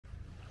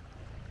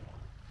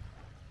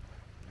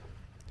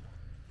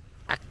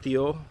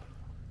Beneteau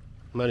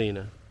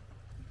Marina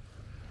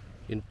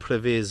in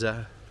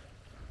Preveza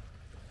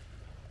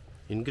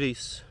in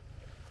Greece.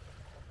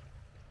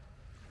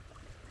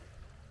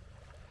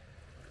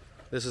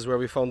 This is where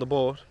we found the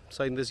boat,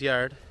 inside in this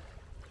yard.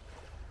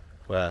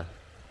 Well,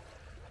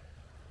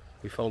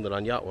 we found it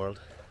on Yacht World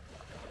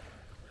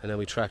and then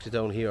we tracked it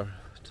down here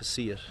to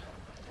see it.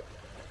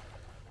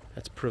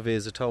 That's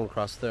Preveza town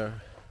across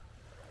there.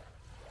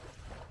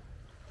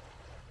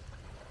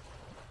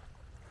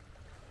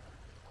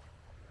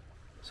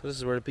 So this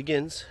is where it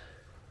begins.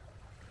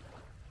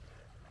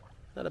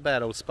 Not a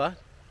bad old spot.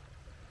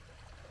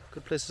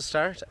 Good place to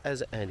start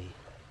as any.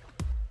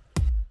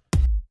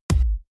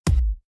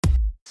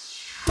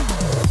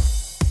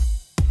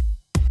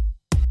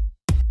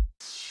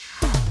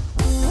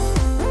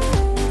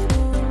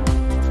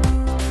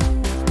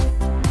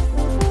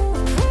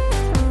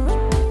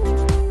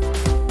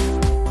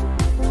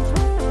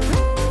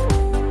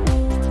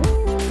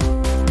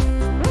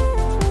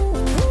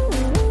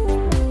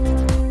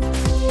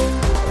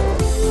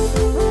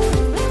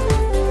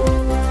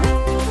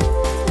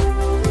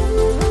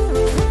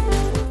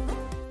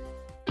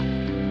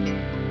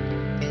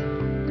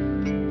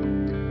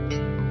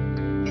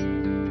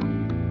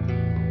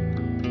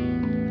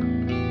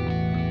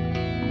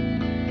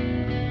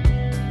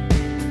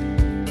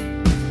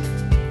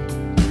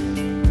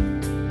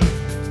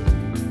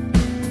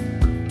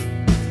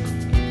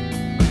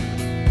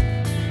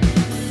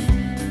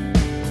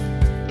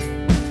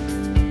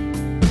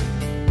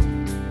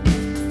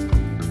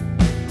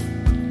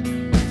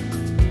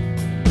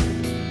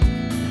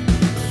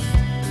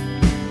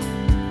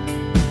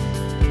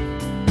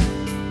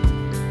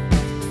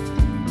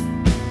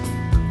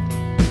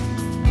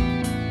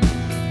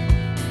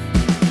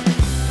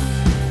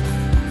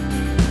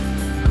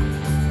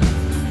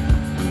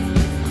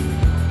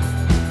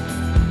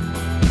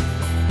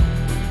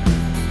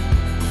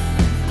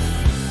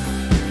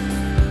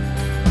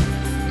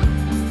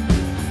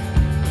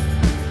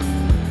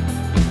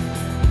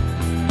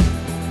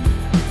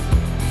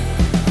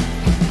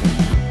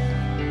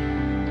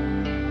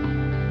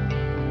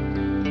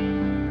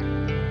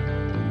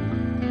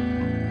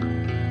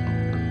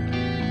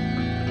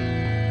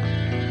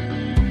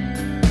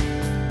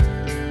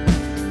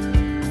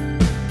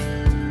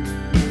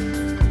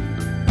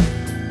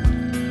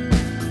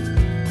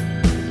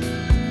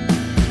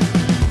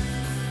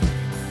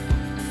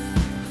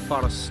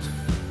 Forest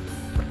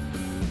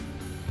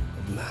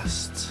of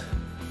masts.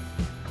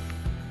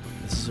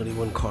 This is only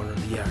one corner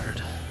of the yard.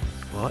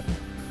 What?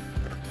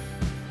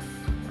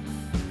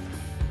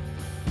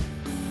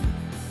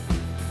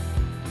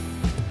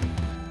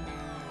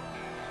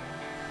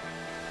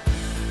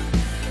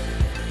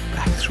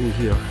 Back through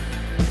here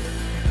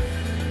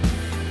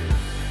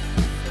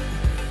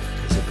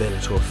is a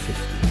Beneteau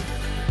 50.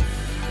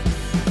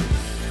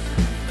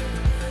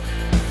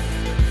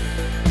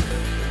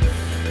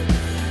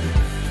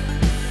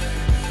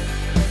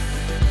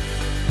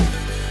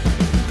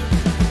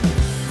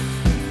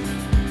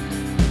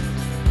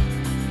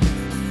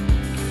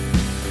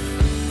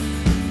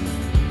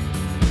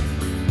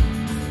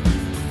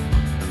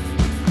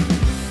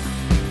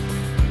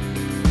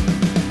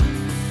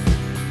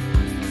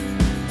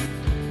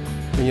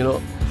 You know,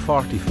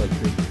 40 felt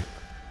big.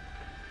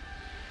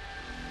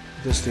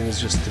 This thing is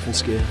just a different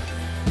scale.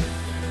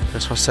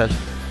 That's herself.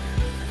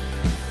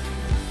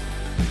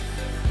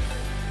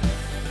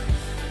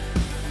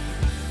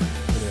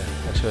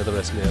 Yeah, I'll show you the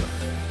rest later.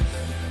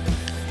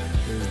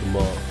 Here's the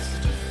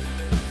mast.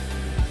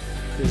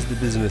 Here's the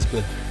business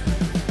bit.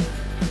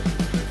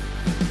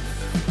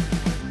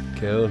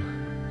 Cool.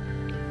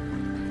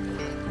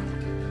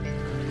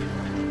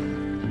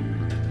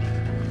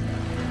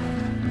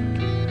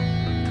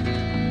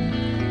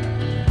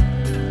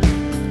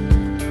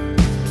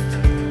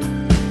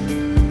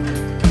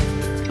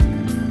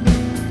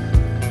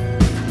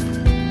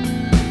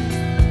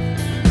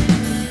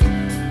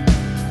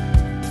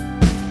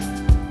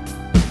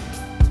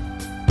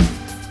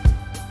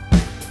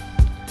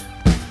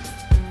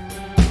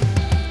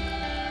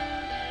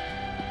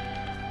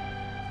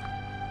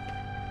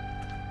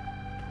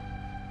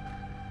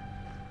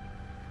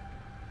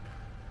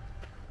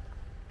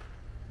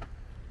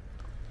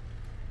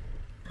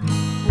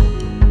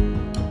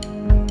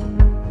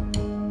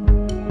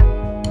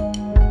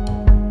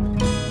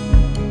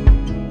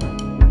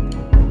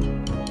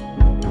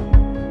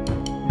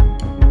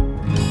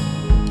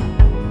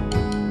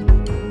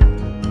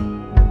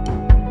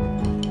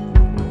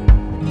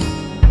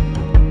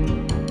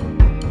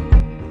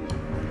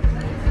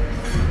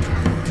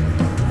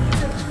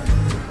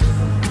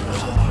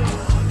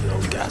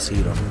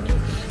 Heater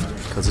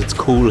because it's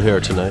cool here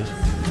tonight.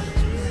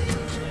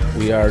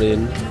 We are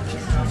in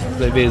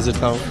Preveza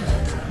town.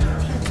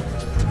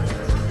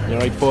 You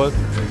alright, Paul?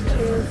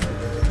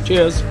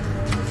 Cheers.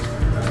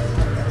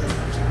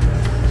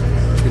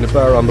 In a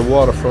bar on the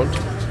waterfront,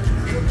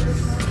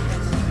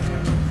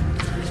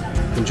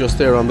 and just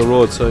there on the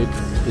roadside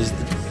is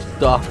the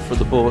dock for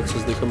the boats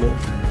as they come in.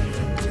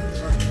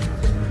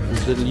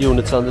 There's little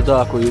units on the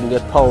dock where you can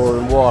get power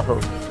and water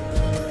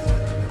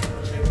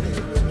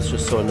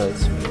so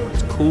nice.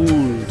 It's cool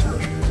tonight.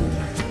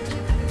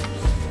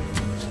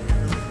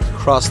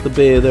 Across the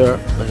bay there,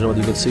 I don't know whether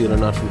you can see it or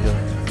not from here,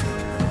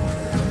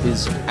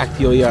 is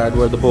Actio Yard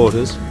where the boat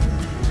is.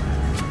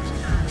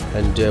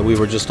 And we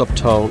were just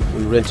uptown.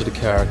 We rented a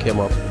car, came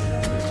up,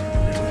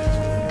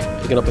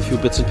 picking up a few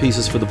bits and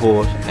pieces for the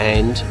boat,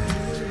 and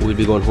we'll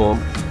be going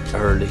home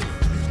early,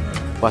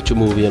 watch a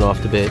movie and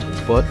off to bed.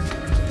 But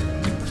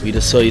we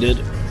decided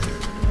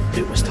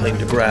it was time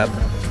to grab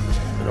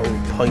an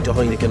old pint of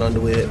Heineken on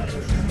the way.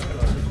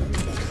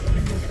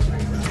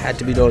 Had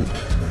to be done.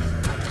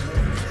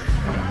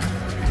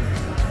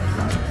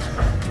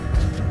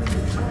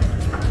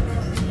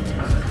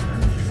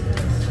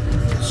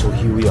 So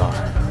here we are,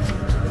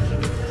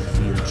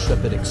 the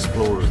intrepid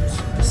explorers,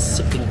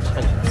 sipping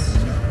pints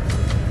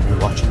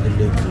and watching the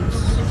locals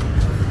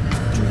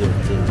do their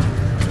thing.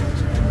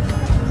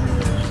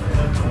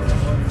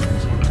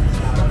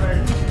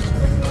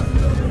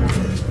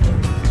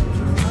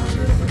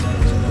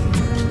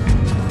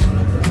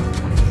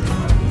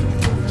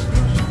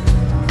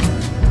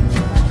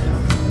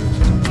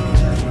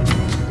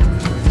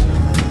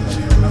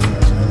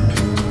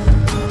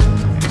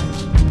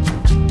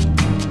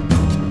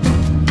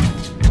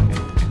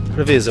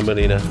 Preveza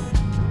Marina.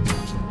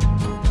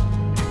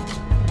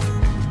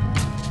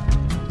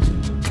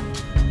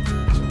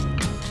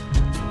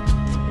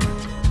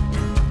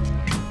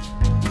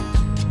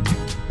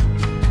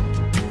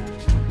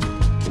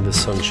 In the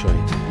sunshine.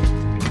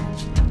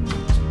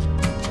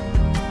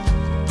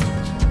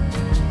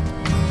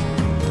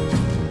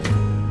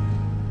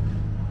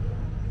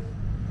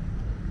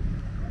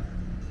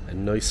 A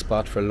nice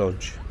spot for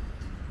lunch.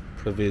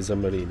 Preveza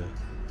Marina.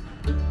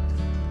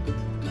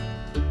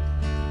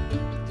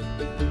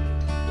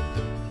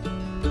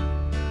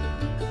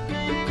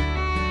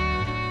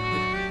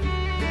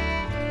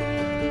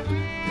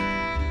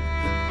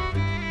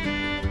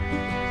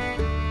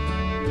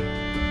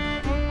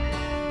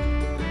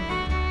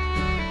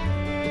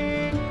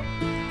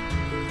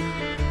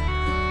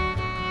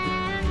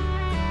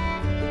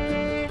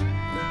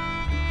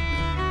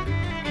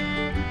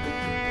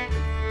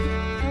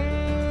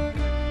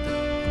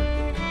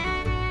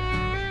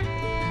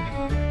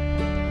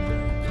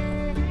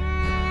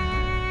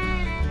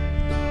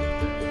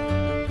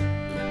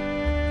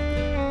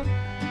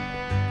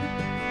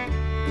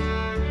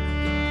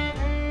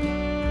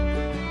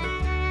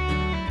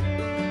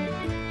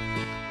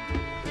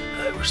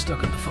 We're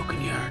stuck in the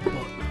fucking yard, but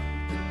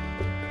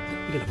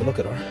we can have a look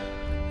at her.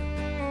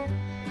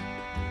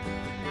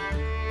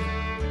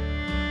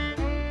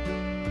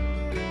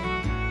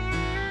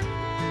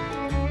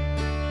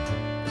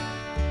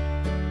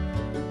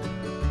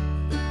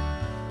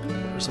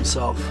 There's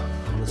himself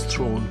on his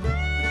throne.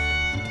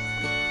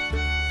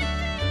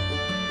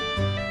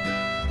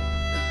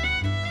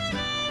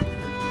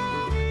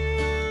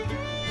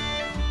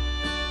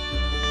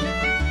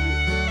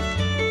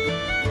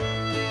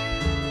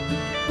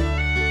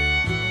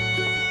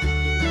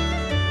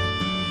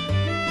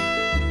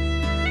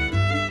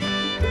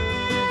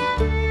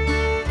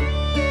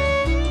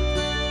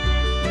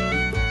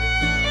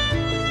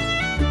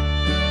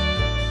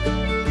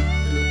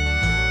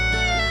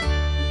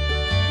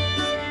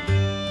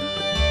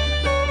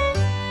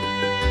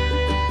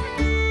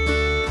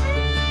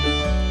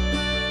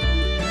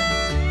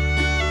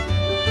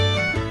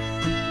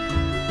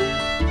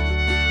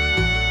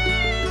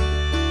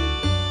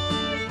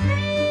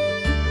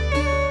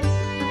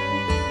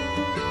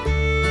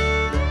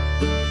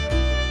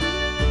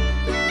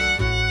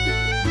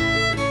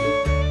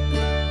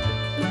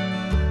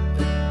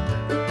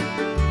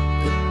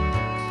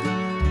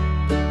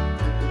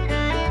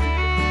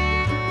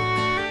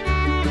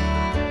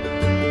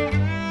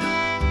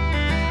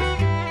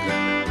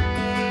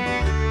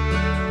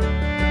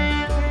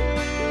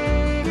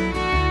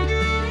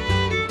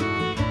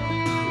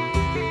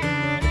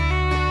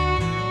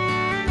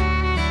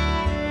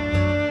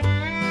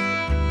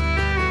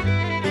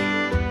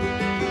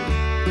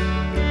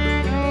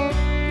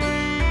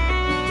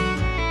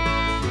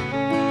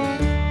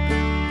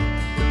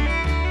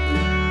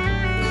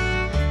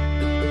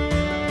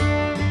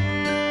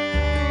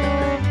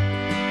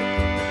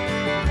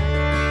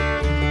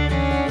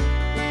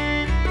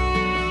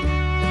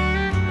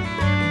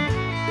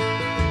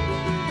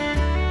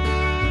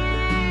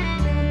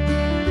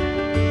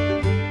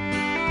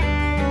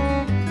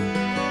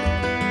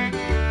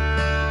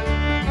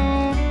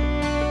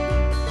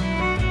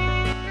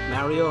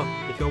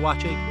 If you're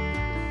watching,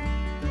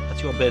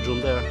 that's your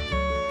bedroom there.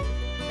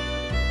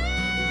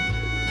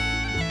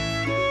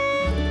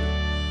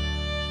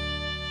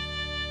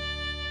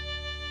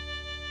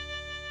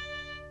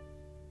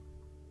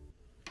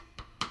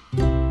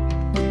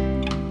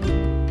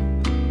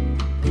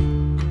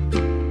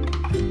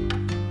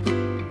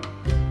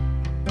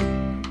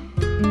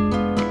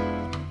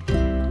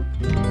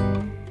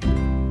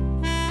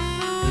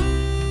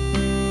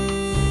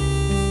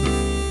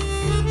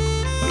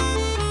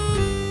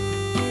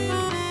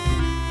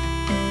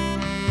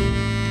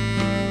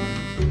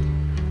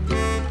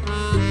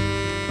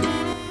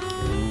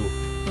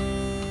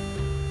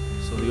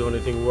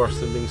 only thing worse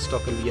than being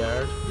stuck in the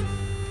yard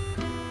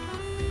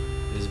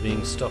is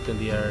being stuck in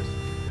the yard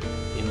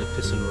in the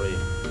pissing rain.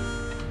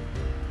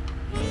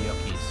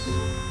 Yuckies.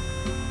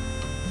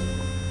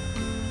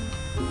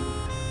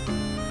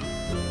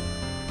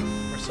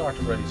 We're sort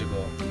of ready to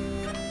go.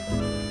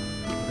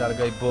 We got a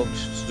guy booked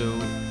to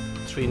do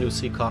 3 new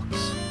sea cocks.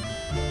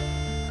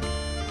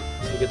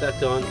 So we get that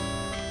done.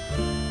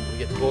 We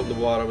get the boat in the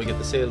water, we get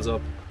the sails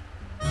up.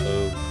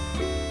 Boom.